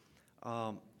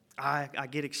I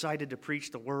get excited to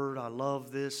preach the word. I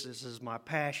love this. This is my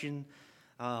passion.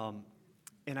 And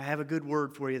I have a good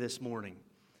word for you this morning.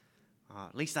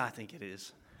 At least I think it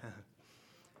is.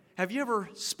 Have you ever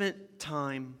spent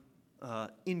time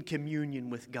in communion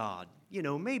with God? You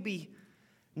know, maybe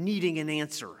needing an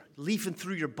answer, leafing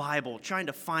through your Bible, trying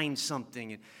to find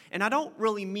something. And I don't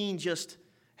really mean just,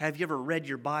 have you ever read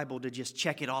your Bible to just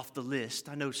check it off the list?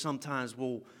 I know sometimes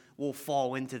we'll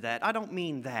fall into that. I don't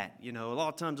mean that. You know, a lot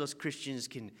of times us Christians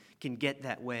can get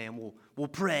that way, and we'll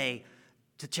pray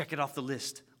to check it off the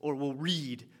list, or we'll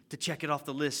read to check it off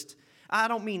the list. I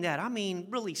don't mean that. I mean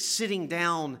really sitting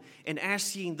down and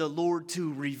asking the Lord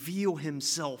to reveal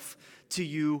Himself to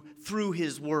you through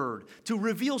His Word, to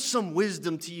reveal some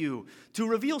wisdom to you, to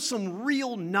reveal some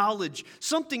real knowledge,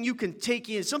 something you can take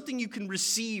in, something you can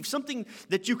receive, something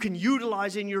that you can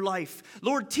utilize in your life.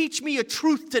 Lord, teach me a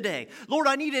truth today. Lord,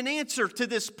 I need an answer to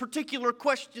this particular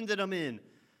question that I'm in.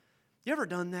 You ever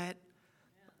done that?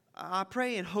 I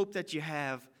pray and hope that you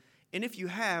have. And if you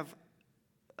have,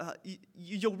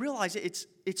 you'll realize it's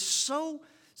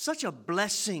such a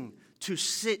blessing to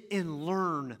sit and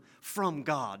learn from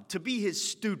God, to be His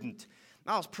student.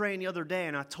 I was praying the other day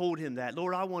and I told Him that,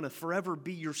 Lord, I want to forever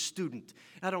be your student.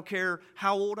 I don't care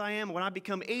how old I am. When I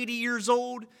become 80 years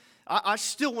old, I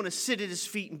still want to sit at His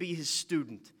feet and be His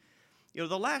student. You know,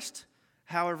 the last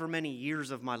however many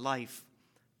years of my life,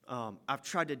 I've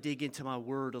tried to dig into my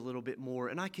Word a little bit more,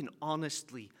 and I can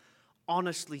honestly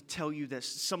tell you that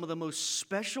some of the most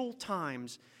special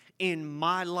times in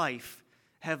my life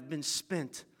have been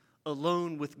spent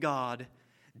alone with God,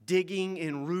 digging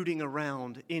and rooting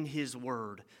around in His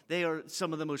Word. They are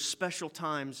some of the most special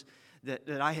times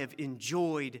that I have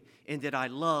enjoyed and that I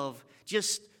love,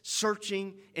 just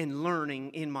searching and learning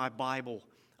in my Bible.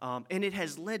 And it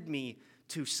has led me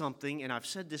to something, and I've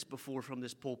said this before from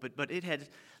this pulpit, but it has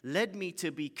led me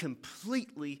to be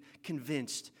completely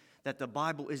convinced that the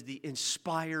Bible is the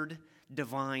inspired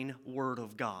divine Word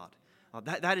of God.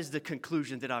 That is the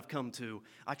conclusion that I've come to.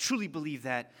 I truly believe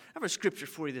that. I have a scripture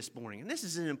for you this morning, and this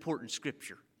is an important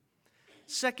scripture.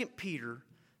 2 Peter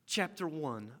chapter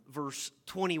 1, verse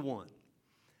 21.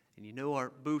 And you know our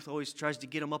booth always tries to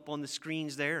get them up on the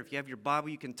screens there. If you have your Bible,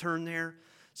 you can turn there.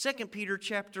 2 Peter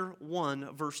chapter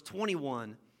 1, verse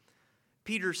 21.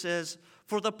 Peter says,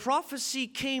 "For the prophecy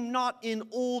came not in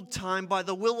old time by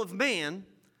the will of man,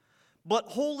 but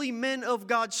holy men of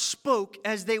God spoke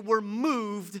as they were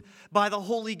moved by the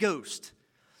Holy Ghost."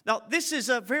 Now, this is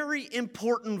a very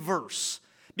important verse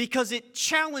because it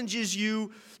challenges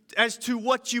you as to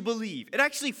what you believe. It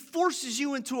actually forces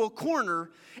you into a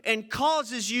corner and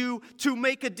causes you to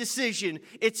make a decision.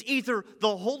 It's either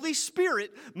the Holy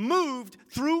Spirit moved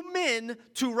through men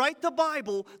to write the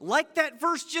Bible, like that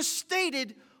verse just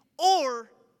stated,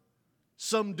 or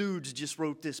some dudes just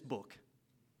wrote this book.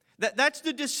 That's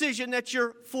the decision that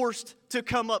you're forced to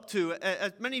come up to.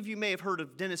 As many of you may have heard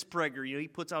of Dennis Prager. You know, he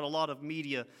puts out a lot of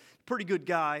media. Pretty good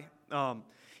guy.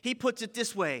 He puts it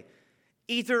this way.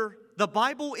 Either the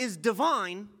Bible is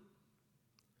divine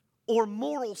or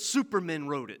moral supermen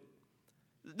wrote it.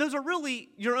 Those are really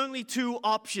your only two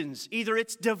options. Either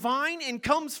it's divine and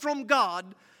comes from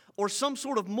God, or some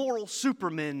sort of moral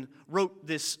superman wrote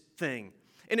this thing.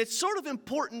 And it's sort of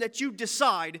important that you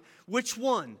decide which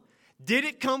one. Did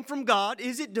it come from God?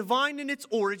 Is it divine in its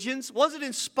origins? Was it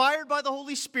inspired by the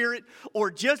Holy Spirit? Or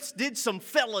just did some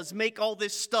fellas make all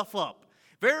this stuff up?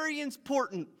 Very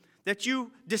important that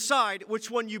you decide which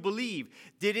one you believe.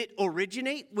 Did it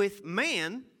originate with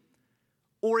man?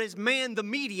 Or is man the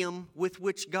medium with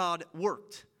which God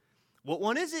worked? What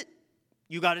one is it?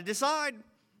 You got to decide.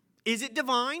 Is it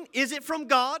divine? Is it from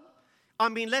God? I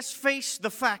mean, let's face the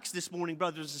facts this morning,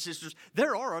 brothers and sisters.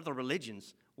 There are other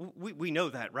religions. We know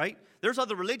that, right? There's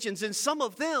other religions, and some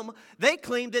of them, they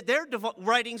claim that their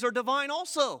writings are divine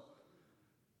also.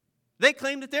 They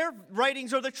claim that their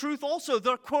writings are the truth also.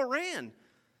 The Quran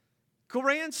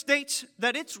states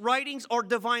that its writings are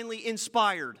divinely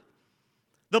inspired.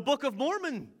 The Book of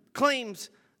Mormon claims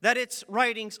that its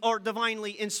writings are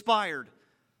divinely inspired.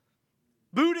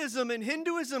 Buddhism and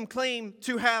Hinduism claim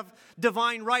to have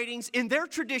divine writings in their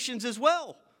traditions as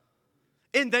well.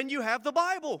 And then you have the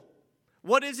Bible.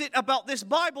 What is it about this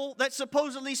Bible that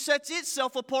supposedly sets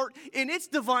itself apart in its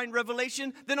divine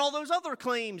revelation than all those other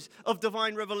claims of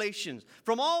divine revelations?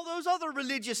 From all those other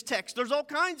religious texts, there's all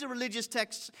kinds of religious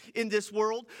texts in this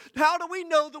world. How do we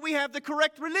know that we have the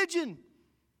correct religion?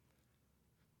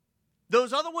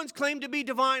 Those other ones claim to be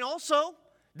divine also.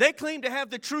 They claim to have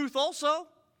the truth also.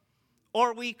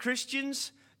 Are we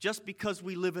Christians just because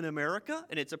we live in America,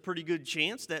 and it's a pretty good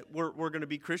chance that we're going to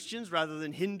be Christians rather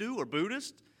than Hindu or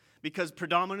Buddhist? because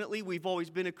predominantly we've always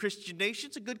been a Christian nation?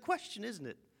 It's a good question, isn't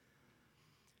it?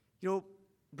 You know,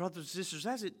 brothers and sisters,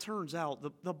 as it turns out,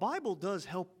 the Bible does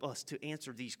help us to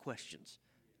answer these questions.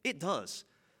 It does.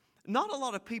 Not a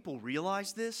lot of people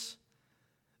realize this,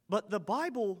 but the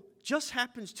Bible just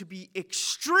happens to be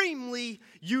extremely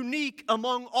unique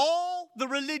among all the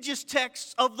religious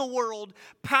texts of the world,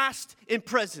 past and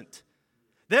present.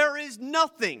 There is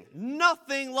nothing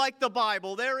like the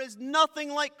Bible. There is nothing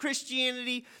like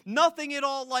Christianity, nothing at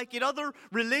all like it. Other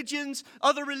religions,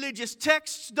 other religious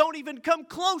texts don't even come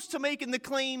close to making the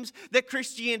claims that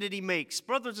Christianity makes.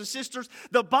 Brothers and sisters,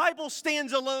 the Bible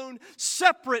stands alone,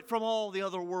 separate from all the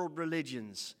other world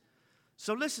religions.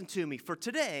 So listen to me. For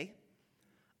today,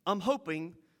 I'm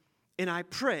hoping and I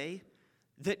pray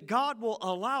that God will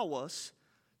allow us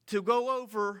to go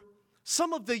over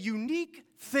some of the unique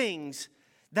things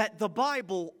that the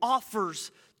Bible offers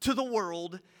to the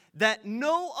world that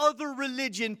no other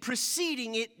religion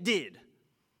preceding it did.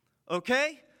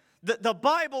 Okay? The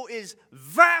Bible is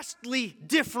vastly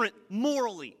different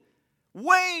morally.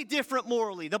 Way different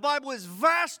morally. The Bible is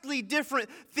vastly different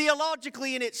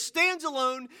theologically, and it stands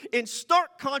alone in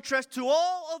stark contrast to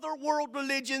all other world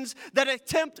religions that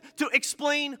attempt to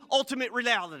explain ultimate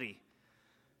reality.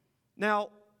 Now,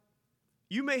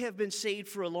 you may have been saved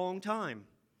for a long time,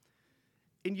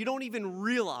 and you don't even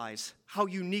realize how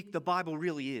unique the Bible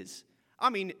really is. I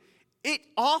mean, it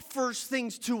offers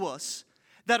things to us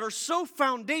that are so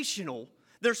foundational,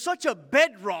 they're such a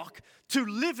bedrock to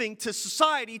living, to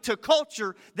society, to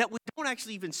culture, that we don't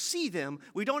actually even see them.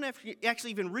 We don't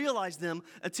actually even realize them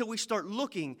until we start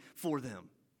looking for them.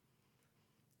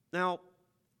 Now,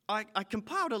 I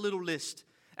compiled a little list.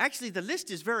 Actually, the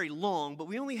list is very long, but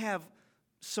we only have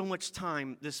so much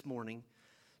time this morning.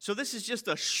 So this is just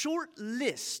a short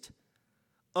list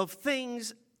of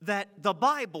things that the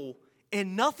Bible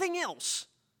and nothing else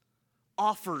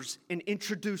offers and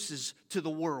introduces to the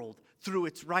world through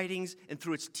its writings and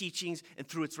through its teachings and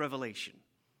through its revelation.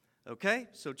 Okay?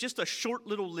 So just a short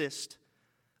little list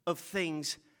of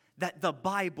things that the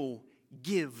Bible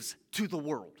gives to the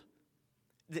world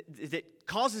that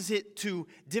causes it to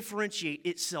differentiate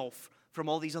itself from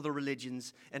all these other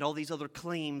religions and all these other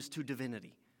claims to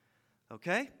divinity.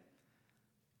 Okay?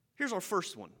 Here's our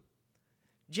first one.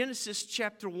 Genesis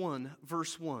chapter 1,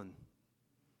 verse 1.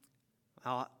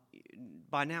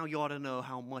 By now you ought to know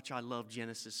how much I love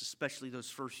Genesis, especially those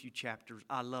first few chapters.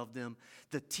 I love them.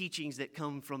 The teachings that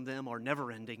come from them are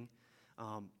never ending.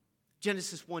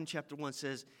 Genesis 1, chapter 1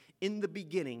 says, "In the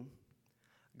beginning,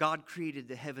 God created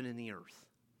the heaven and the earth."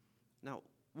 Now,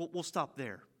 we'll stop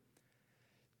there.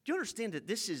 Do you understand that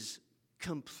this is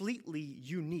completely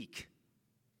unique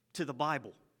to the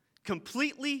Bible?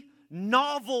 Completely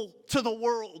novel to the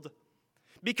world.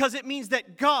 Because it means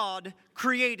that God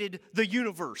created the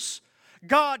universe.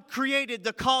 God created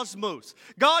the cosmos.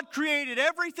 God created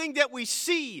everything that we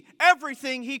see.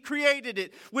 Everything He created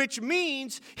it. Which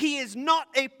means He is not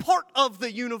a part of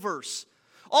the universe.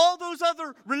 All those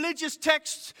other religious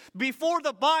texts before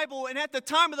the Bible and at the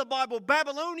time of the Bible,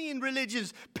 Babylonian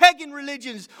religions, pagan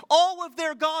religions, all of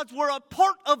their gods were a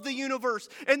part of the universe.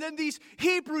 And then these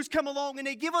Hebrews come along and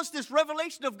they give us this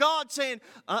revelation of God saying,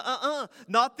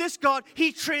 not this God.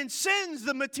 He transcends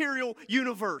the material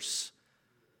universe.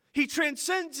 He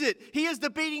transcends it. He is the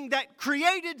being that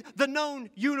created the known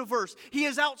universe. He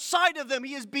is outside of them.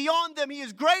 He is beyond them. He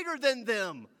is greater than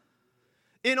them.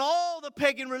 In all the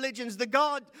pagan religions,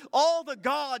 all the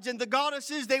gods and the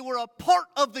goddesses, they were a part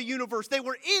of the universe. They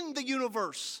were in the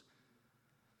universe.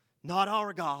 Not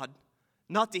our God,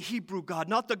 not the Hebrew God,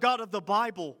 not the God of the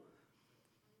Bible.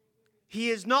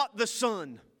 He is not the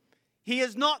sun. He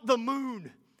is not the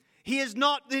moon. He is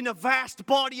not in a vast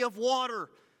body of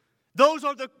water. Those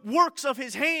are the works of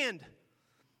His hand.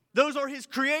 Those are His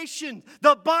creation.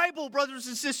 The Bible, brothers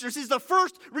and sisters, is the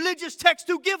first religious text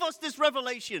to give us this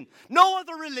revelation. No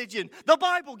other religion. The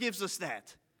Bible gives us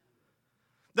that.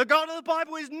 The God of the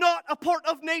Bible is not a part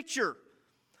of nature.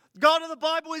 God of the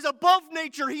Bible is above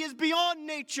nature. He is beyond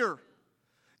nature.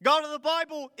 God of the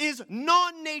Bible is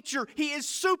non-nature. He is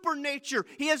supernature.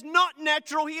 He is not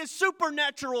natural. He is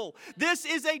supernatural. This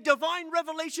is a divine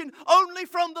revelation only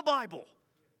from the Bible.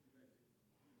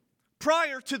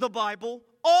 Prior to the Bible,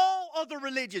 all other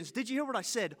religions, did you hear what I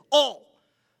said? All.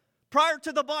 Prior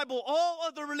to the Bible, all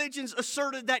other religions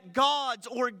asserted that gods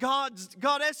or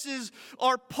goddesses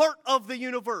are part of the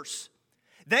universe.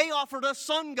 They offered us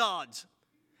sun gods.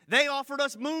 They offered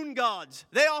us moon gods.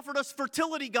 They offered us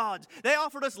fertility gods. They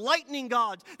offered us lightning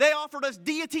gods. They offered us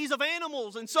deities of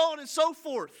animals and so on and so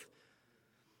forth.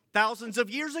 Thousands of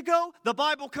years ago, the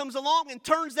Bible comes along and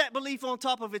turns that belief on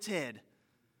top of its head.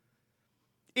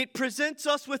 It presents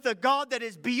us with a God that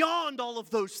is beyond all of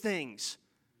those things.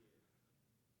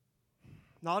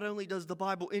 Not only does the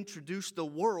Bible introduce the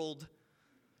world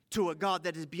to a God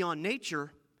that is beyond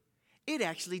nature, it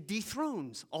actually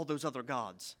dethrones all those other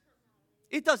gods.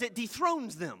 It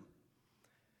dethrones them.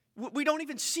 We don't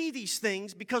even see these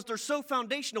things because they're so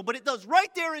foundational, but it does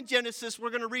right there in Genesis. We're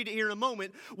going to read it here in a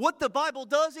moment. What the Bible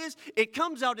does is it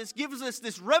comes out, it gives us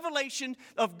this revelation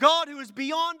of God who is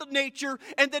beyond nature,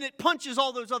 and then it punches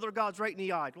all those other gods right in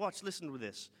the eye. Watch, listen to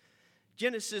this.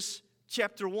 Genesis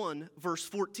chapter 1, verse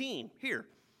 14. Here,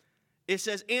 it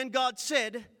says, "And God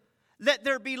said, let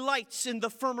there be lights in the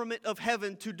firmament of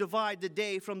heaven to divide the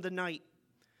day from the night,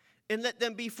 and let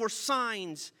them be for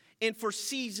signs and for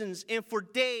seasons, and for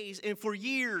days, and for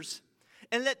years.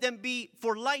 And let them be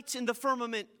for lights in the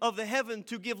firmament of the heaven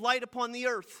to give light upon the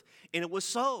earth. And it was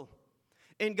so.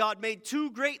 And God made two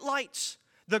great lights,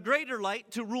 the greater light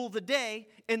to rule the day,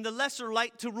 and the lesser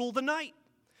light to rule the night."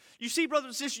 You see, brothers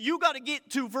and sisters, you got to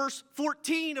get to verse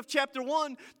 14 of chapter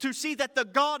 1 to see that the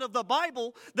God of the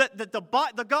Bible,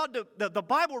 the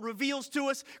Bible reveals to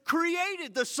us,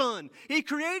 created the sun. He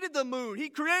created the moon. He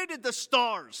created the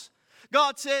stars.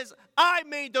 God says, I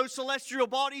made those celestial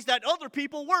bodies that other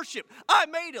people worship. I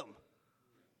made them.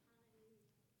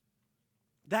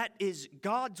 That is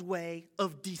God's way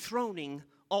of dethroning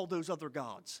all those other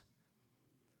gods.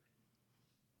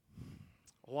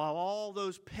 While all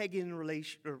those pagan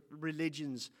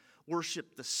religions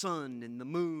worship the sun and the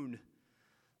moon,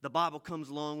 the Bible comes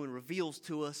along and reveals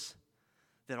to us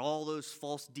that all those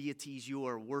false deities you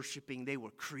are worshiping, they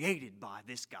were created by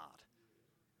this God.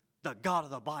 The God of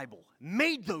the Bible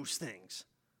made those things.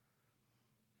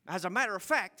 As a matter of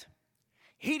fact,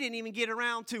 He didn't even get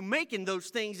around to making those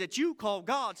things that you call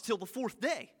gods till the fourth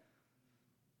day.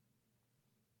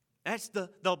 That's the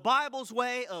Bible's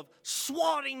way of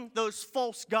swatting those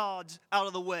false gods out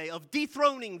of the way, of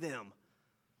dethroning them.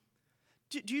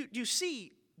 Do you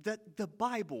see that the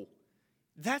Bible,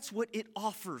 that's what it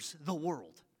offers the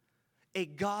world? A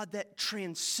God that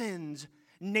transcends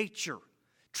nature,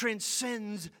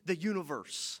 transcends the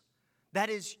universe.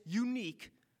 That is unique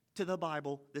to the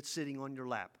Bible that's sitting on your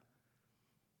lap.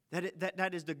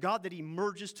 That is the God that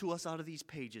emerges to us out of these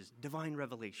pages, divine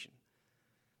revelation.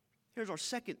 Here's our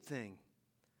second thing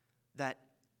that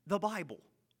the Bible,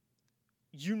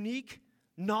 unique,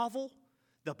 novel,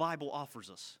 the Bible offers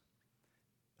us.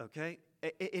 Okay?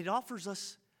 It offers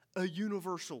us a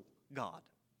universal God.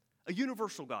 A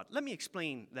universal God. Let me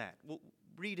explain that. We'll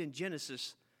read in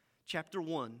Genesis chapter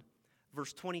 1,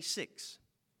 verse 26.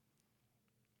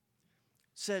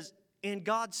 It says, "And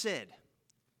God said,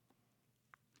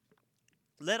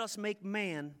 let us make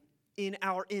man in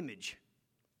our image,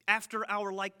 after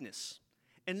our likeness,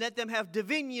 and let them have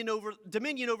dominion over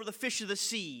the fish of the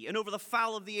sea, and over the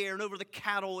fowl of the air, and over the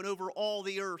cattle, and over all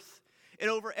the earth, and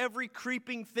over every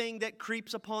creeping thing that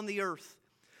creeps upon the earth.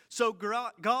 So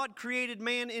God created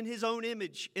man in His own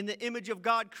image. In the image of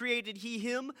God created He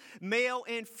him, male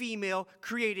and female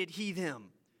created He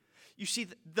them." You see,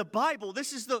 the Bible,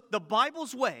 this is the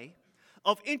Bible's way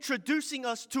of introducing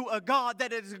us to a God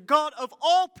that is a God of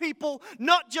all people,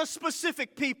 not just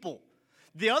specific people.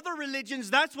 The other religions,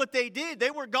 that's what they did.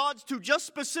 They were gods to just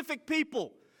specific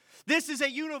people. This is a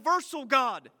universal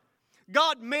God.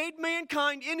 God made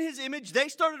mankind in His image. They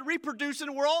started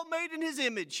reproducing. We're all made in His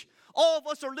image. All of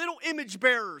us are little image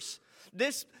bearers.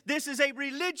 This is a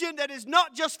religion that is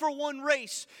not just for one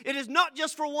race. It is not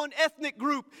just for one ethnic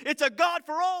group. It's a God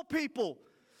for all people.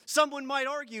 Someone might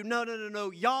argue,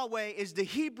 no. Yahweh is the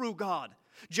Hebrew God.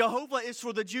 Jehovah is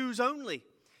for the Jews only.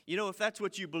 You know, if that's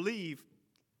what you believe,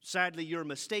 sadly, you're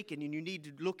mistaken, and you need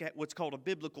to look at what's called a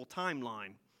biblical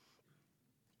timeline.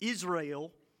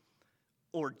 Israel,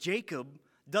 or Jacob,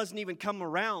 doesn't even come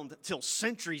around till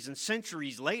centuries and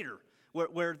centuries later,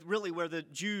 where the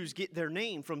Jews get their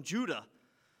name from Judah.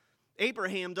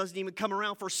 Abraham doesn't even come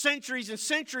around for centuries and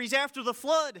centuries after the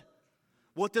flood.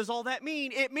 What does all that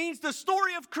mean? It means the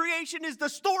story of creation is the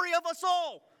story of us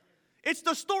all. It's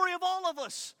the story of all of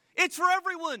us. It's for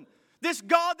everyone. This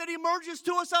God that emerges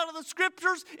to us out of the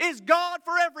Scriptures is God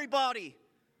for everybody.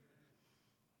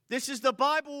 This is the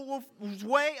Bible's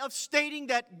way of stating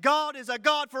that God is a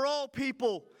God for all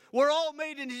people. We're all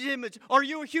made in His image. Are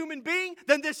you a human being?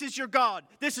 Then this is your God.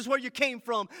 This is where you came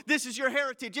from. This is your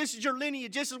heritage. This is your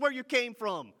lineage. This is where you came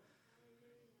from.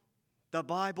 The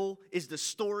Bible is the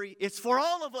story. It's for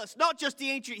all of us, not just the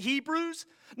ancient Hebrews,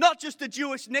 not just the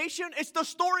Jewish nation. It's the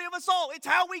story of us all. It's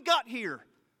how we got here.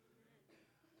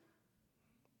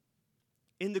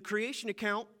 In the creation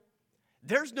account,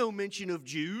 there's no mention of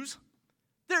Jews.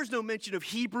 There's no mention of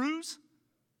Hebrews.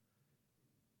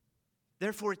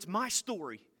 Therefore, it's my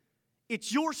story.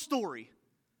 It's your story.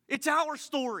 It's our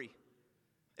story.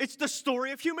 It's the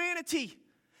story of humanity. Do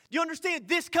you understand?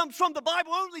 This comes from the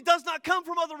Bible only, does not come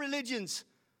from other religions.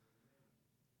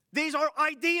 These are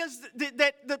ideas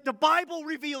that the Bible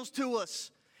reveals to us.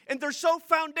 And they're so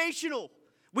foundational,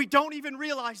 we don't even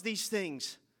realize these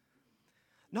things.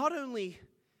 Not only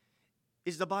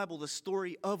is the Bible the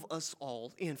story of us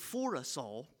all and for us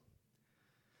all,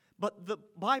 but the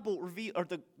Bible, or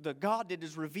the God that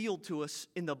is revealed to us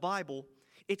in the Bible,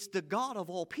 it's the God of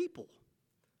all people,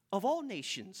 of all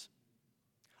nations,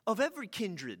 of every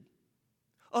kindred,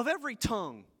 of every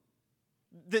tongue.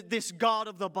 This God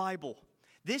of the Bible.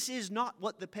 This is not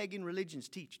what the pagan religions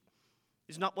teach.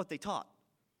 It's not what they taught.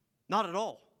 Not at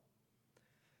all.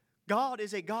 God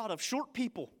is a God of short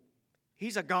people.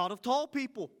 He's a God of tall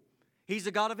people. He's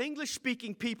a God of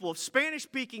English-speaking people, of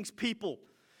Spanish-speaking people.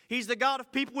 He's the God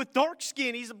of people with dark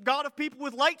skin. He's the God of people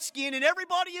with light skin and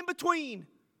everybody in between.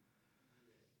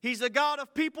 He's the God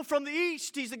of people from the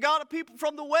east. He's the God of people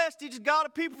from the west. He's the God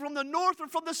of people from the north and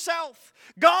from the south.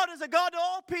 God is a God to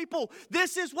all people.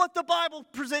 This is what the Bible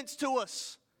presents to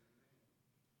us.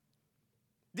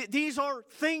 These are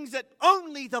things that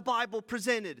only the Bible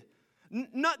presented.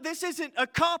 This isn't a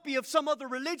copy of some other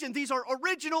religion. These are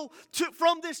original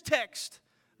from this text.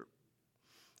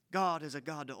 God is a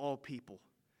God to all people.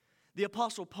 The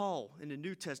Apostle Paul in the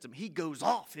New Testament, he goes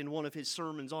off in one of his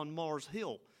sermons on Mars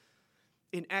Hill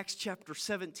in Acts chapter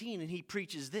 17, and he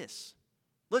preaches this.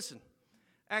 Listen,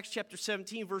 Acts chapter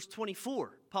 17, verse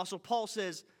 24. Apostle Paul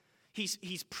says,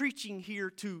 he's preaching here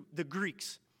to the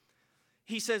Greeks.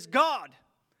 He says, God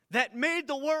that made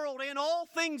the world and all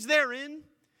things therein,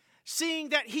 seeing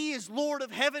that he is Lord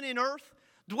of heaven and earth,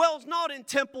 dwells not in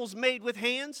temples made with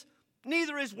hands,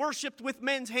 neither is worshipped with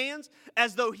men's hands,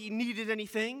 as though he needed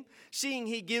anything, seeing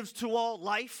he gives to all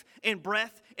life and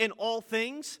breath and all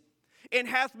things, and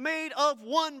hath made of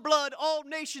one blood all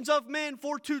nations of men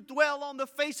for to dwell on the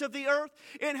face of the earth,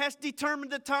 and has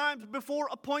determined the times before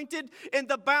appointed and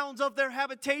the bounds of their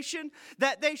habitation,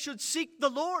 that they should seek the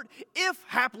Lord, if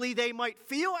haply they might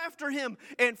feel after him,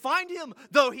 and find him,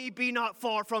 though he be not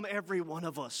far from every one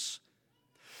of us.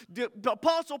 The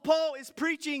Apostle Paul is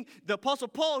preaching, the Apostle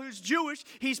Paul who's Jewish,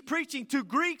 he's preaching to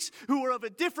Greeks who are of a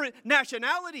different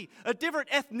nationality, a different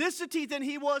ethnicity than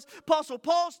he was. Apostle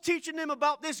Paul's teaching them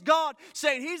about this God,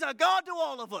 saying he's a God to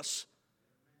all of us.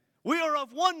 We are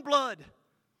of one blood.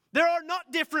 There are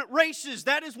not different races.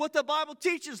 That is what the Bible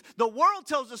teaches. The world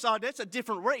tells us, oh, that's a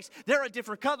different race. They're a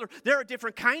different color. They're a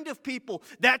different kind of people.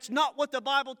 That's not what the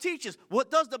Bible teaches. What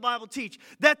does the Bible teach?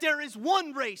 That there is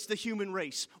one race, the human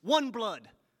race, one blood.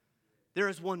 There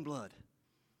is one blood.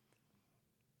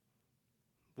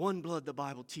 One blood, the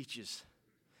Bible teaches.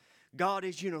 God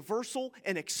is universal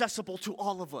and accessible to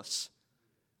all of us.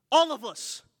 All of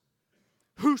us.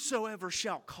 Whosoever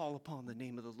shall call upon the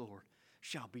name of the Lord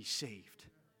shall be saved.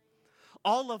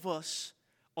 All of us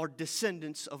are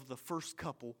descendants of the first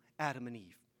couple, Adam and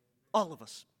Eve. All of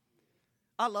us.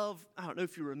 I don't know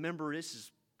if you remember, this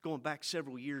is going back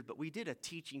several years, but we did a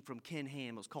teaching from Ken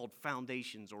Ham. It was called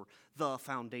Foundations or The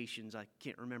Foundations. I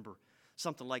can't remember.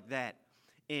 Something like that.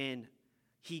 And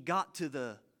he got to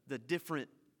the different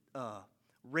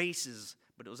races,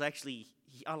 but it was actually,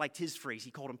 I liked his phrase.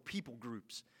 He called them people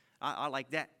groups. I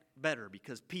like that better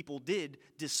because people did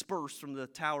disperse from the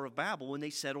Tower of Babel when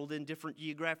they settled in different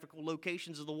geographical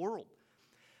locations of the world.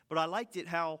 But I liked it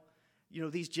how,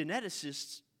 these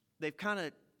geneticists, they've kind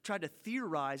of tried to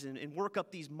theorize and work up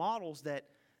these models that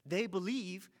they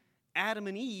believe Adam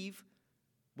and Eve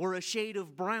were a shade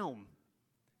of brown.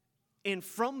 And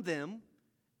from them,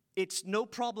 it's no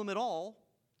problem at all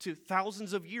to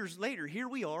thousands of years later, here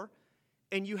we are,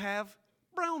 and you have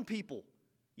brown people.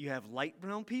 You have light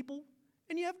brown people,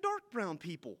 and you have dark brown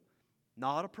people.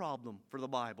 Not a problem for the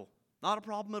Bible. Not a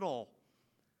problem at all.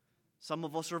 Some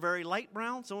of us are very light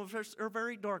brown. Some of us are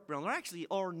very dark brown. There actually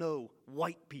are no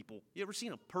white people. You ever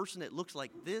seen a person that looks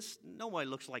like this? Nobody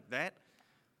looks like that.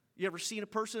 You ever seen a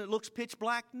person that looks pitch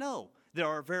black? No. There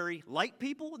are very light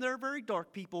people and there are very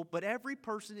dark people, but every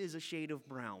person is a shade of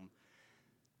brown.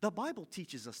 The Bible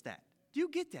teaches us that. Do you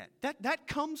get that? That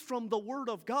comes from the Word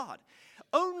of God.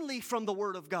 Only from the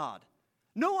Word of God.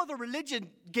 No other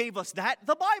religion gave us that.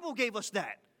 The Bible gave us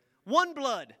that. One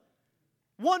blood.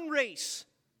 One race.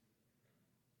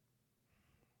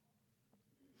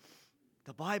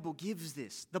 The Bible gives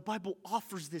this. The Bible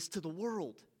offers this to the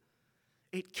world.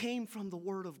 It came from the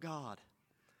Word of God.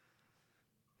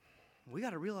 We got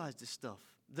to realize this stuff.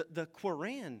 The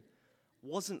Quran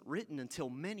wasn't written until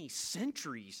many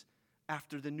centuries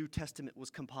after the New Testament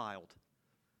was compiled.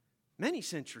 Many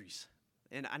centuries.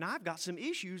 And I've got some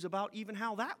issues about even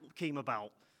how that came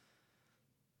about.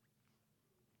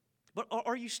 But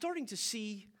are you starting to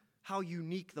see how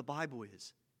unique the Bible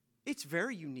is? It's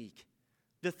very unique.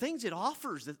 The things it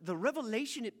offers, the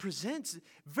revelation it presents,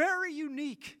 very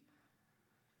unique.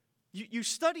 You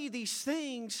study these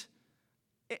things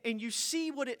and you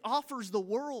see what it offers the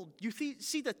world. You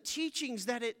see the teachings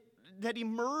that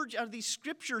emerge out of these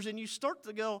scriptures, and you start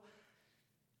to go,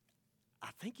 I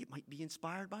think it might be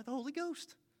inspired by the Holy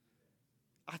Ghost.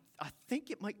 I think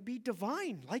it might be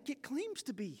divine, like it claims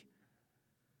to be.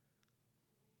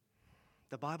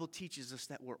 The Bible teaches us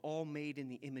that we're all made in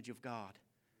the image of God.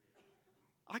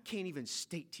 I can't even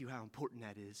state to you how important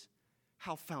that is,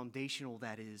 how foundational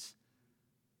that is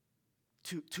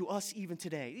to us even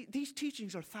today. These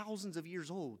teachings are thousands of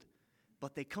years old,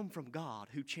 but they come from God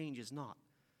who changes not.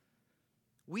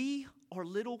 We are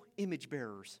little image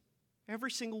bearers,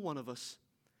 every single one of us.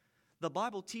 The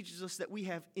Bible teaches us that we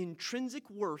have intrinsic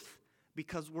worth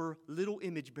because we're little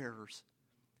image bearers.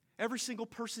 Every single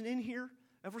person in here,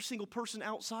 every single person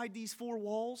outside these four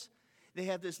walls, they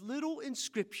have this little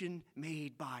inscription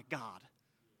made by God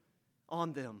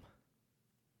on them.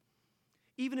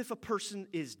 Even if a person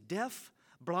is deaf,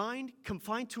 blind,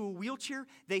 confined to a wheelchair,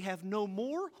 they have no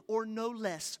more or no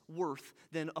less worth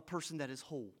than a person that is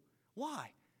whole.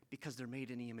 Why? Because they're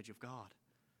made in the image of God.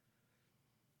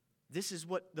 This is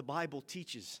what the Bible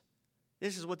teaches.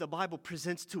 This is what the Bible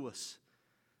presents to us.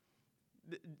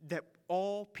 That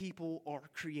all people are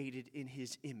created in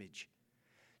His image.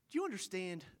 Do you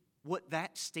understand what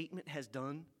that statement has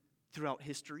done throughout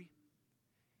history?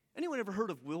 Anyone ever heard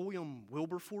of William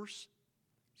Wilberforce?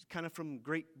 He's kind of from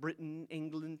Great Britain,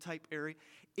 England type area.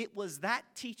 It was that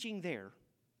teaching there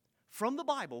from the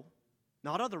Bible,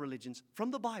 not other religions,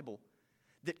 from the Bible,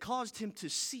 that caused him to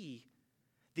see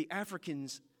the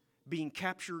Africans being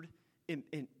captured and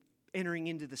entering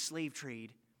into the slave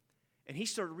trade. And he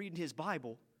started reading his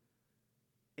Bible,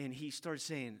 and he started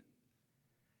saying,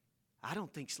 I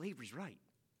don't think slavery's right.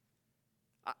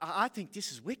 I think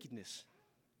this is wickedness.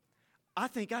 I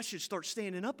think I should start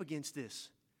standing up against this.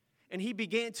 And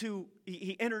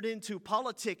he entered into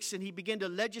politics, and he began to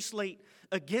legislate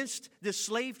against the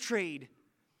slave trade.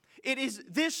 It is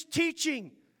this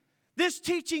teaching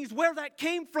is where that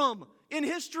came from in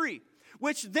history,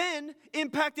 which then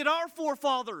impacted our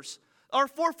forefathers. Our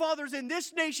forefathers in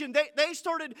this nation, they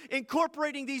started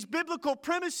incorporating these biblical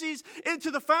premises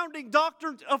into the founding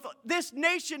doctrine of this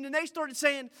nation, and they started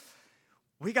saying,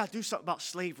 we got to do something about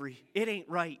slavery. It ain't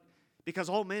right because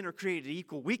all men are created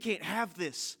equal. We can't have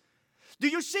this. Do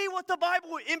you see what the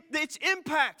Bible, its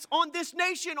impact on this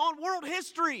nation, on world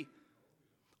history?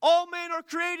 All men are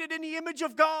created in the image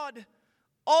of God.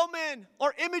 All men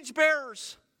are image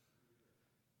bearers.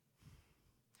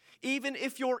 Even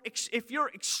if you're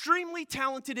extremely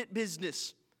talented at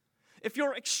business, if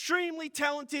you're extremely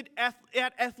talented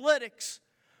at athletics,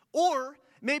 or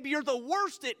maybe you're the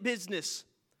worst at business,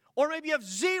 or maybe you have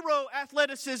zero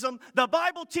athleticism, the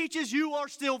Bible teaches you are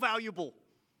still valuable.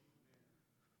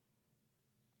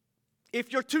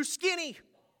 If you're too skinny,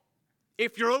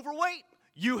 if you're overweight,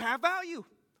 you have value.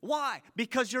 Why?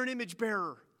 Because you're an image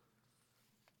bearer.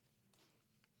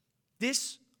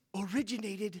 This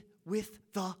originated with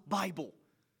the Bible,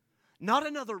 not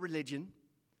another religion.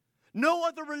 No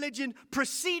other religion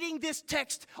preceding this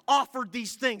text offered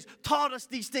these things, taught us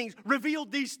these things,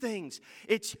 revealed these things.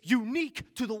 It's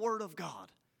unique to the Word of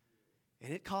God.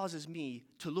 And it causes me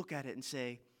to look at it and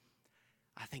say,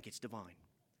 I think it's divine.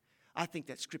 I think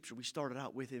that scripture we started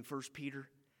out with in 1 Peter,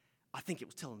 I think it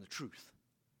was telling the truth.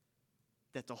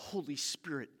 That the Holy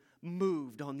Spirit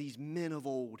moved on these men of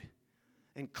old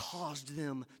and caused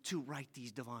them to write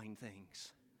these divine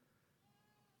things.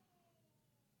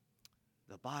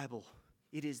 The Bible,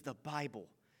 it is the Bible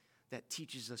that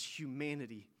teaches us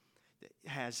humanity that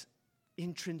has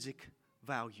intrinsic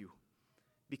value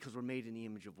because we're made in the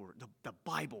image of the Word. The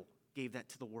Bible gave that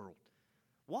to the world.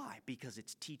 Why? Because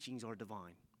its teachings are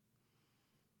divine.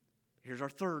 Here's our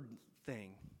third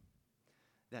thing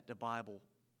that the Bible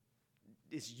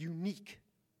is unique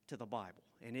to the Bible,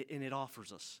 and it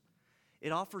offers us.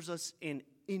 It offers us an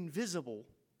invisible,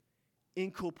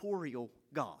 incorporeal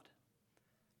God.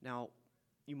 Now,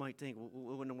 you might think,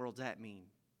 well, what in the world does that mean?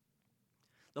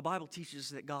 The Bible teaches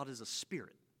that God is a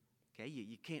spirit. Okay,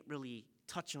 you can't really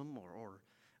touch him or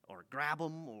grab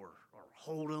him or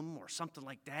hold him or something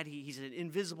like that. He's an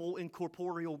invisible,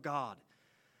 incorporeal God.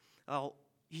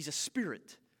 He's a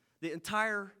spirit. The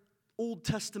entire Old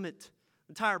Testament,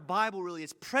 entire Bible really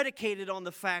is predicated on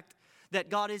the fact that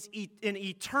God is an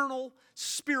eternal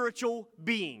spiritual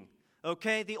being.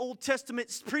 Okay, the Old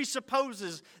Testament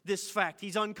presupposes this fact.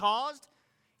 He's uncaused.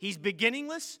 He's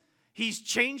beginningless. He's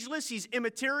changeless. He's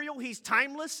immaterial. He's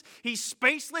timeless. He's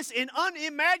spaceless and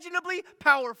unimaginably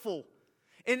powerful.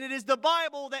 And it is the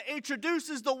Bible that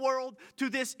introduces the world to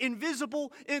this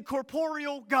invisible,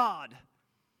 incorporeal God.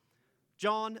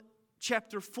 John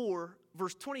chapter 4,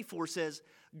 verse 24 says,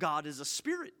 God is a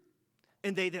spirit,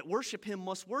 and they that worship him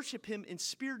must worship him in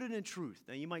spirit and in truth.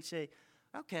 Now you might say,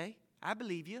 okay, I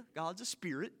believe you. God's a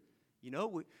spirit. You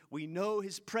know, we know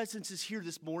his presence is here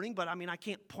this morning, but I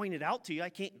can't point it out to you. I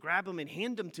can't grab him and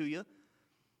hand him to you.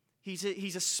 He's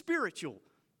a spiritual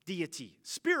deity,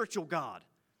 spiritual God.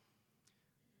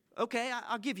 Okay,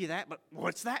 I'll give you that, but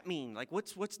what's that mean? Like,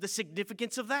 what's the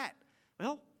significance of that?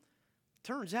 Well,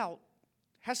 turns out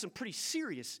it has some pretty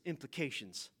serious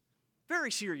implications. Very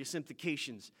serious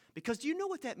implications. Because do you know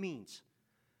what that means?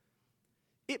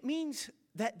 It means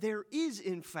that there is,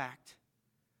 in fact,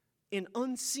 an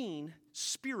unseen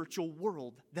spiritual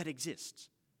world that exists.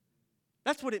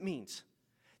 That's what it means.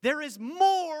 There is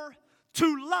more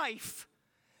to life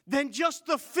than just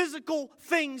the physical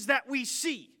things that we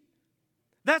see.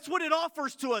 That's what it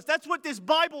offers to us. That's what this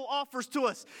Bible offers to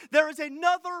us. There is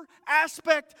another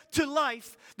aspect to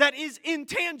life that is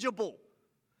intangible.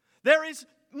 There is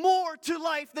more to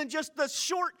life than just the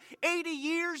short 80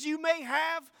 years you may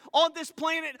have on this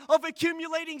planet of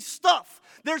accumulating stuff.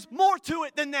 There's more to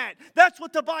it than that. That's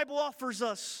what the Bible offers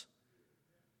us.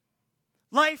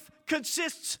 Life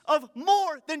consists of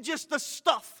more than just the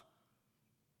stuff.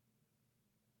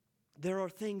 There are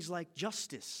things like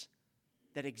justice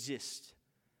that exist.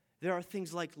 There are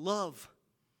things like love.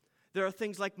 There are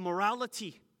things like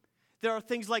morality. There are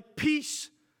things like peace.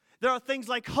 There are things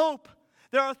like hope.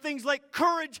 There are things like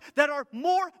courage that are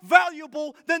more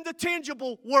valuable than the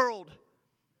tangible world.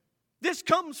 This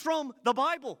comes from the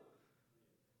Bible.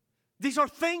 These are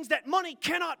things that money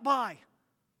cannot buy.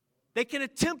 They can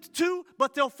attempt to,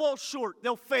 but they'll fall short.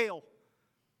 They'll fail.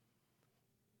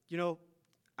 You know,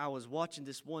 I was watching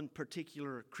this one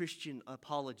particular Christian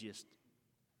apologist.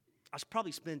 I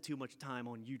probably spend too much time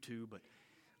on YouTube, but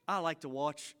I like to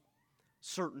watch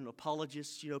certain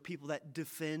apologists, people that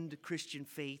defend Christian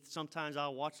faith. Sometimes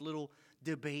I'll watch little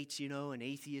debates, an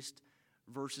atheist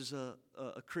versus a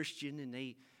Christian, and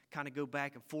they kind of go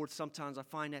back and forth. Sometimes I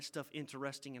find that stuff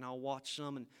interesting, and I'll watch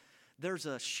some. And there's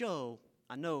a show,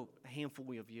 I know a handful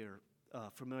of you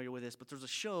are familiar with this, but there's a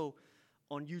show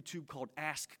on YouTube called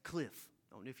Ask Cliff.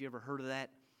 I don't know if you ever heard of that.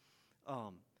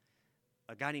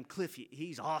 A guy named Cliff,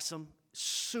 he's awesome,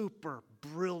 super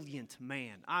brilliant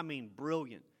man. I mean,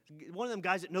 brilliant. One of them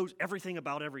guys that knows everything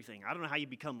about everything. I don't know how you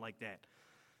become like that.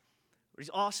 But he's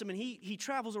awesome, and he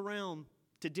travels around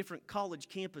to different college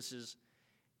campuses,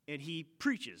 and he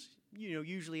preaches,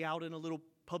 usually out in a little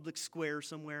public square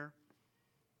somewhere.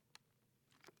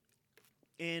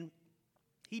 And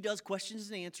he does questions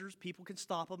and answers. People can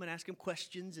stop him and ask him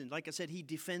questions. And like I said, he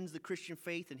defends the Christian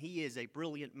faith, and he is a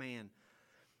brilliant man.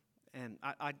 And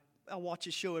I watch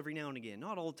his show every now and again.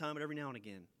 Not all the time, but every now and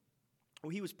again. Well,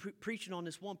 he was preaching on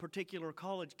this one particular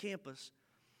college campus,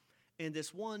 and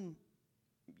this one,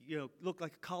 looked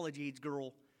like a college-age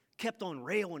girl, kept on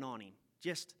railing on him.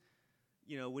 Just,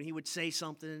 when he would say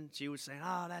something, she would say,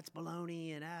 that's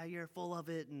baloney, and you're full of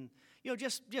it, and,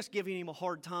 just giving him a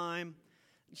hard time.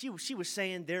 She was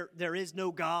saying there is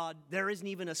no God. There isn't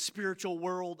even a spiritual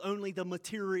world, only the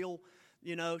material.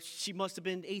 She must have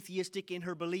been atheistic in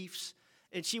her beliefs.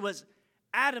 And she was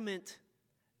adamant,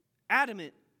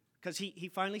 because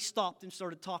he finally stopped and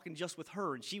started talking just with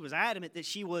her. And she was adamant that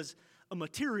she was a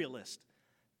materialist.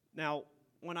 Now,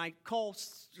 when I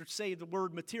say the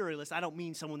word materialist, I don't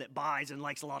mean someone that buys and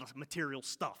likes a lot of material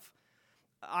stuff.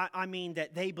 I mean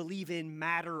that they believe in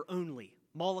matter only,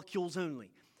 molecules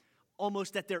only.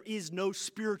 Almost that there is no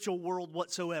spiritual world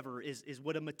whatsoever is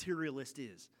what a materialist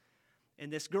is.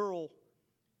 And this girl,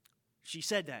 she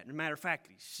said that. As a matter of fact,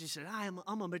 she said,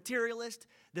 I'm a materialist.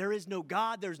 There is no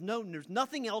God. There's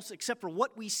nothing else except for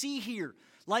what we see here.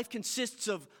 Life consists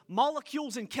of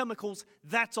molecules and chemicals.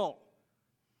 That's all.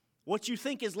 What you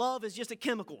think is love is just a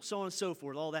chemical, so on and so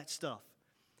forth, all that stuff.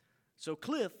 So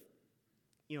Cliff,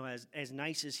 as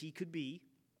nice as he could be,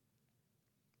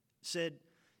 said,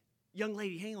 young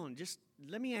lady, hang on, just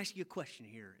let me ask you a question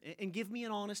here and give me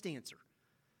an honest answer.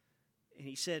 And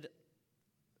he said,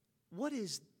 what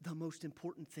is the most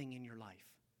important thing in your life?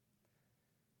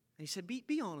 And he said,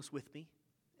 be honest with me.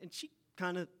 And she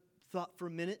kind of thought for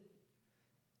a minute,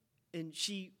 and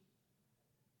she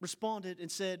responded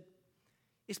and said,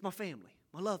 it's my family,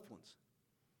 my loved ones.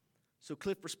 So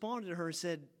Cliff responded to her and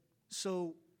said,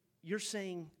 so you're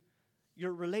saying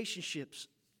your relationships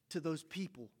to those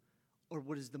people are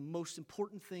what is the most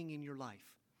important thing in your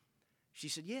life? She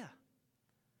said, yeah.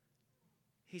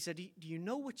 He said, do you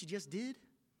know what you just did?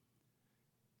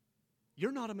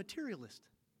 You're not a materialist.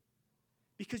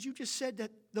 Because you just said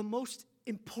that the most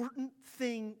important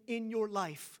thing in your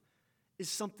life is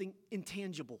something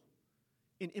intangible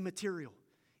and immaterial.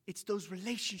 It's those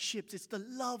relationships. It's the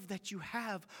love that you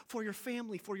have for your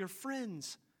family, for your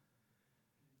friends.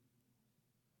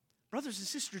 Brothers and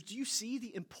sisters, do you see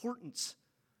the importance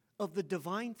of the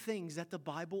divine things that the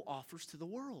Bible offers to the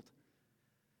world?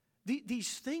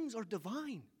 These things are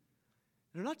divine.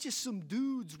 They're not just some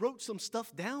dudes wrote some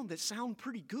stuff down that sound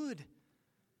pretty good.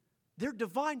 They're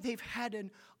divine. They've had an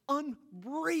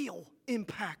unreal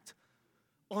impact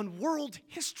on world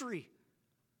history.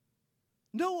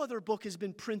 No other book has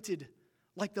been printed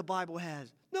like the Bible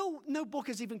has. No book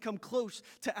has even come close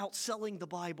to outselling the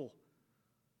Bible.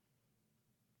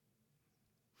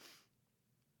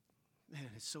 Man,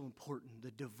 it's so important,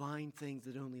 the divine things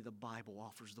that only the Bible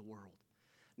offers the world.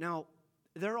 Now,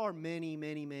 there are many,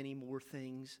 many, many more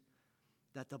things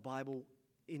that the Bible,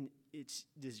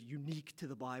 is unique to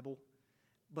the Bible,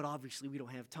 but obviously we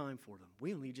don't have time for them.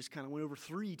 We only just kind of went over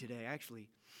 3 today, actually.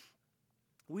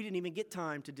 We didn't even get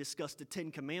time to discuss the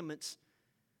 10 Commandments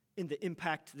and the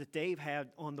impact that they've had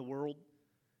on the world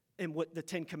and what the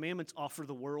 10 Commandments offer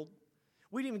the world.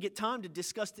 We didn't even get time to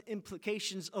discuss the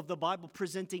implications of the Bible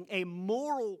presenting a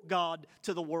moral God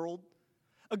to the world,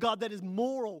 a God that is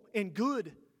moral and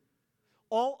good.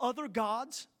 All other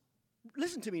gods,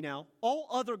 listen to me now, all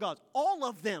other gods, all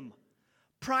of them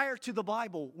prior to the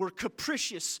Bible were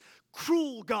capricious,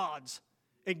 cruel gods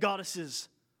and goddesses.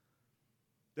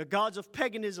 The gods of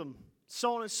paganism,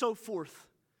 so on and so forth.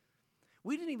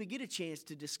 We didn't even get a chance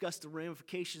to discuss the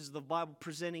ramifications of the Bible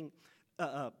presenting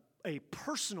a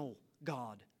personal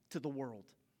God to the world.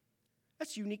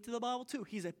 That's unique to the Bible too.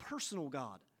 He's a personal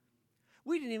God.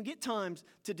 We didn't even get time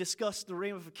to discuss the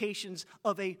ramifications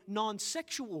of a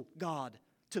non-sexual God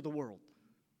to the world.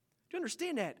 Do you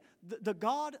understand that? The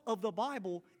God of the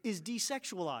Bible is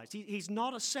desexualized. He's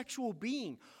not a sexual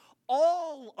being.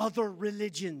 All other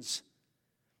religions,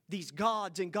 these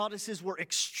gods and goddesses were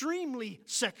extremely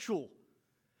sexual.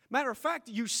 Matter of fact,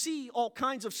 you see all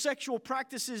kinds of sexual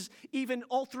practices even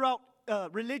all throughout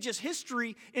religious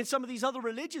history in some of these other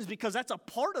religions because that's a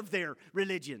part of their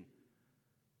religion.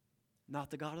 Not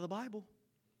the God of the Bible.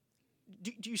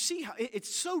 Do you see how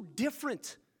it's so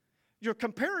different? You're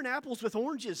comparing apples with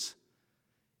oranges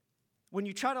when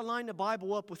you try to line the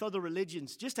Bible up with other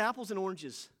religions. Just apples and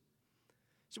oranges.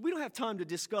 So we don't have time to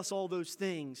discuss all those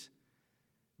things,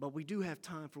 but we do have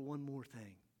time for one more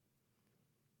thing.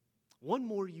 One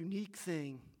more unique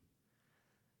thing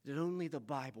that only the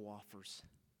Bible offers.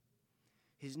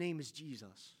 His name is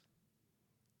Jesus.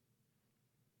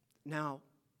 Now,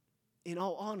 in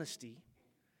all honesty,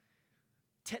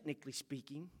 technically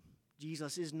speaking,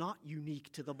 Jesus is not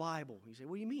unique to the Bible. You say,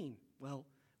 what do you mean? Well,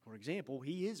 for example,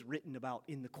 he is written about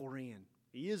in the Quran.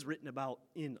 He is written about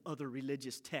in other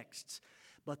religious texts.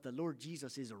 But the Lord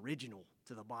Jesus is original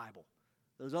to the Bible.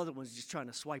 Those other ones are just trying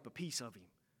to swipe a piece of him.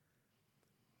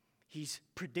 He's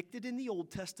predicted in the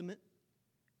Old Testament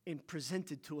and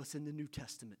presented to us in the New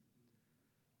Testament.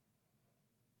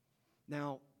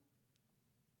 Now,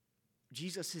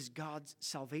 Jesus is God's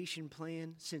salvation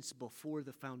plan since before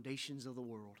the foundations of the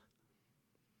world.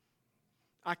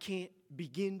 I can't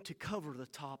begin to cover the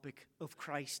topic of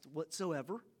Christ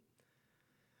whatsoever,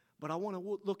 but I want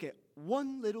to look at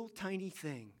one little tiny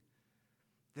thing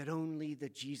that only the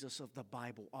Jesus of the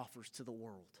Bible offers to the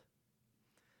world.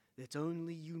 That's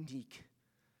only unique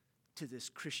to this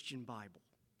Christian Bible.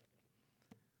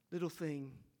 Little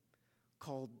thing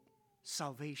called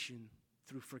salvation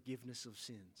through forgiveness of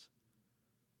sins.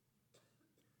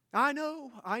 I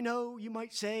know, you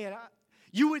might say it.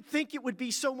 You would think it would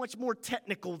be so much more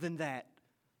technical than that.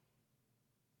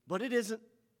 But it isn't.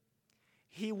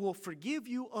 He will forgive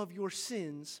you of your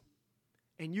sins,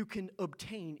 and you can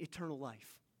obtain eternal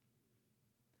life.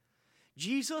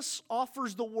 Jesus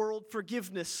offers the world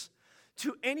forgiveness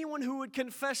to anyone who would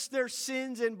confess their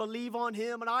sins and believe on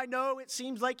him. And I know it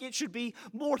seems like it should be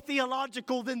more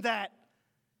theological than that,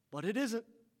 but it isn't.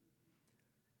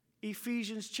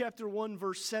 Ephesians chapter 1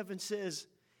 verse 7 says,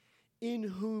 in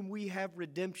whom we have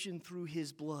redemption through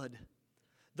his blood,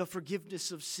 the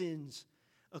forgiveness of sins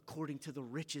according to the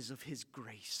riches of his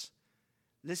grace.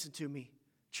 Listen to me,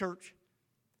 church.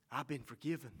 I've been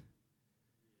forgiven.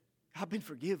 I've been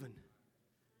forgiven.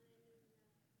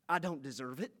 I don't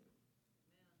deserve it.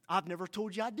 I've never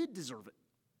told you I did deserve it.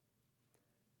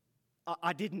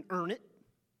 I didn't earn it.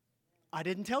 I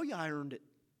didn't tell you I earned it.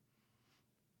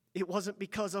 It wasn't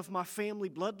because of my family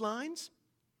bloodlines.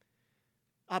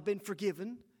 I've been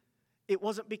forgiven. It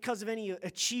wasn't because of any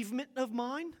achievement of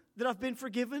mine. that I've been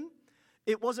forgiven.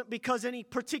 It wasn't because any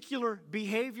particular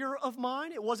behavior of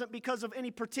mine. It wasn't because of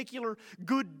any particular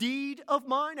good deed of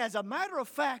mine. As a matter of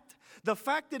fact, the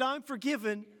fact that I'm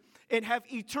forgiven and have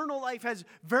eternal life has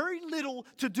very little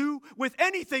to do with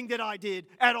anything that I did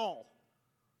at all.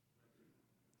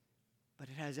 But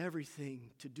it has everything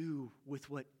to do with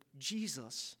what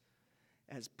Jesus,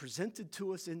 as presented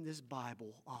to us in this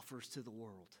Bible, offers to the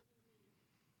world.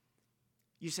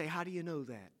 You say, how do you know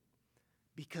that?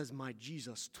 Because my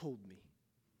Jesus told me,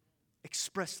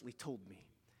 expressly told me.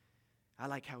 I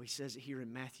like how he says it here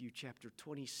in Matthew chapter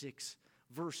 26,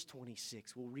 verse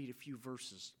 26. We'll read a few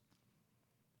verses.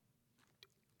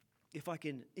 If I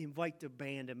can invite the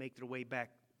band to make their way back.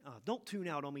 Don't tune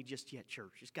out on me just yet,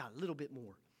 church. It's got a little bit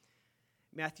more.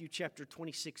 Matthew chapter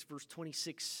 26, verse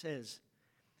 26 says,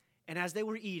 and as they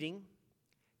were eating,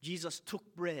 Jesus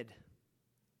took bread,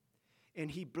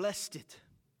 and he blessed it,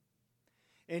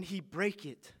 and he brake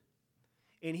it,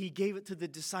 and he gave it to the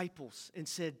disciples and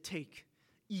said, take,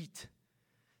 eat,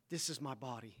 this is my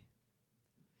body.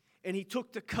 And he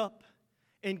took the cup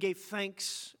and gave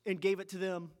thanks and gave it to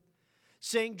them,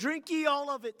 saying, drink ye all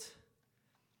of it.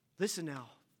 Listen now,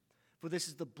 for this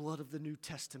is the blood of the New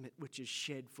Testament, which is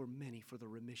shed for many for the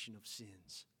remission of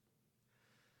sins.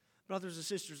 Brothers and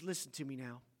sisters, listen to me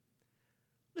now.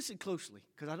 Listen closely,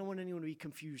 because I don't want anyone to be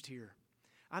confused here.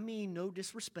 I mean no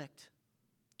disrespect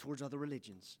towards other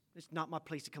religions. It's not my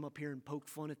place to come up here and poke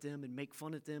fun at them and make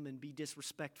fun at them and be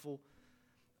disrespectful.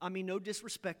 I mean no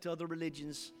disrespect to other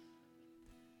religions.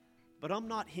 But I'm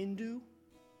not Hindu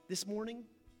this morning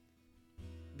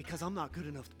because I'm not good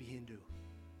enough to be Hindu.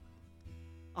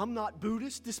 I'm not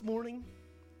Buddhist this morning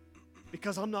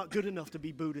because I'm not good enough to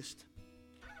be Buddhist.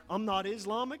 I'm not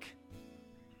Islamic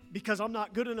because I'm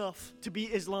not good enough to be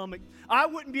Islamic. I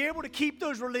wouldn't be able to keep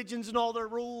those religions and all their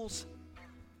rules.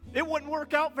 It wouldn't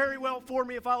work out very well for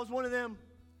me if I was one of them.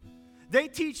 They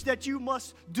teach that you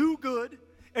must do good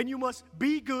and you must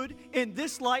be good in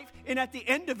this life, and at the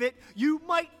end of it, you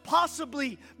might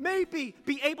possibly, maybe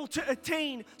be able to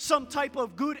attain some type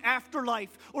of good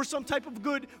afterlife or some type of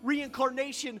good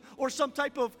reincarnation or some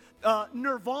type of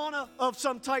nirvana of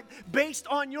some type based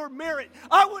on your merit.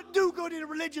 I wouldn't do good in a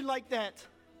religion like that.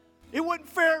 It wouldn't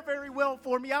fare very well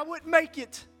for me. I wouldn't make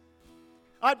it.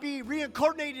 I'd be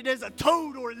reincarnated as a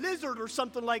toad or a lizard or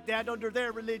something like that under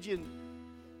their religion.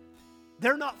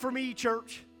 They're not for me,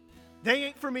 church. They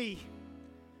ain't for me.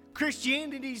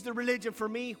 Christianity's the religion for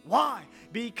me. Why?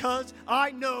 Because I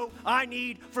know I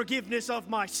need forgiveness of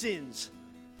my sins.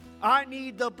 I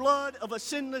need the blood of a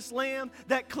sinless lamb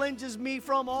that cleanses me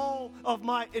from all of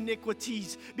my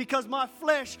iniquities, because my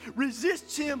flesh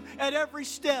resists him at every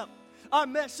step. I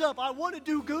mess up. I want to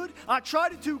do good. I try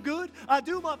to do good. I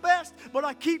do my best, but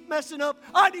I keep messing up.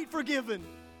 I need forgiven.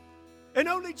 And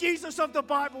only Jesus of the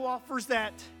Bible offers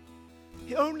that.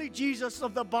 Only Jesus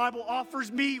of the Bible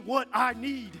offers me what I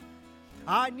need.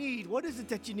 What is it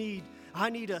that you need? I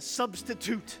need a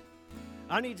substitute.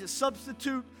 I need a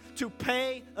substitute to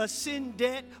pay a sin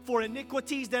debt for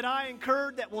iniquities that I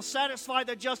incurred that will satisfy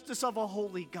the justice of a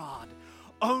holy God.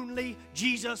 Only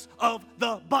Jesus of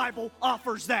the Bible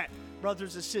offers that.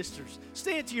 Brothers and sisters,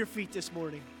 stand to your feet this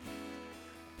morning.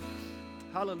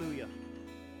 Hallelujah.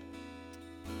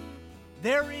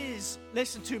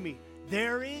 Listen to me,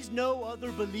 there is no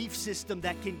other belief system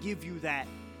that can give you that.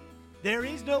 There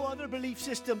is no other belief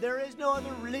system. There is no other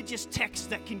religious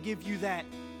text that can give you that.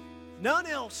 None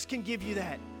else can give you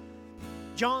that.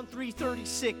 John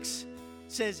 3:36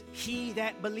 says, he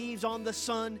that believes on the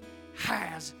Son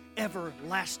has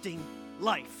everlasting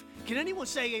life. Can anyone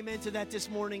say amen to that this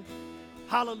morning?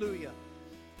 Hallelujah.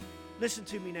 Listen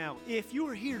to me now. If you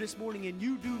are here this morning and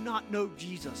you do not know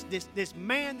Jesus, this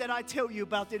man that I tell you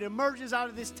about that emerges out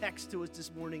of this text to us this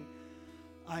morning,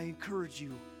 I encourage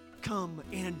you, come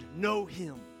and know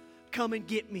him. Come and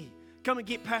get me. Come and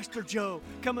get Pastor Joe.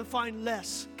 Come and find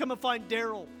Les. Come and find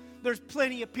Daryl. There's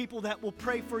plenty of people that will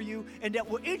pray for you and that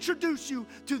will introduce you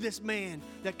to this man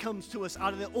that comes to us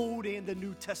out of the Old and the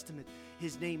New Testament.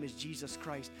 His name is Jesus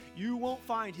Christ. You won't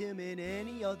find him in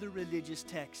any other religious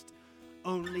text.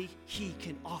 Only he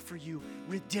can offer you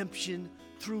redemption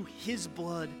through his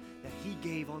blood that he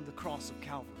gave on the cross of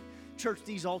Calvary. Church,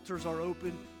 these altars are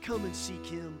open. Come and seek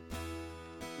him.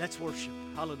 Let's worship.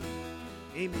 Hallelujah.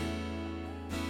 Amen.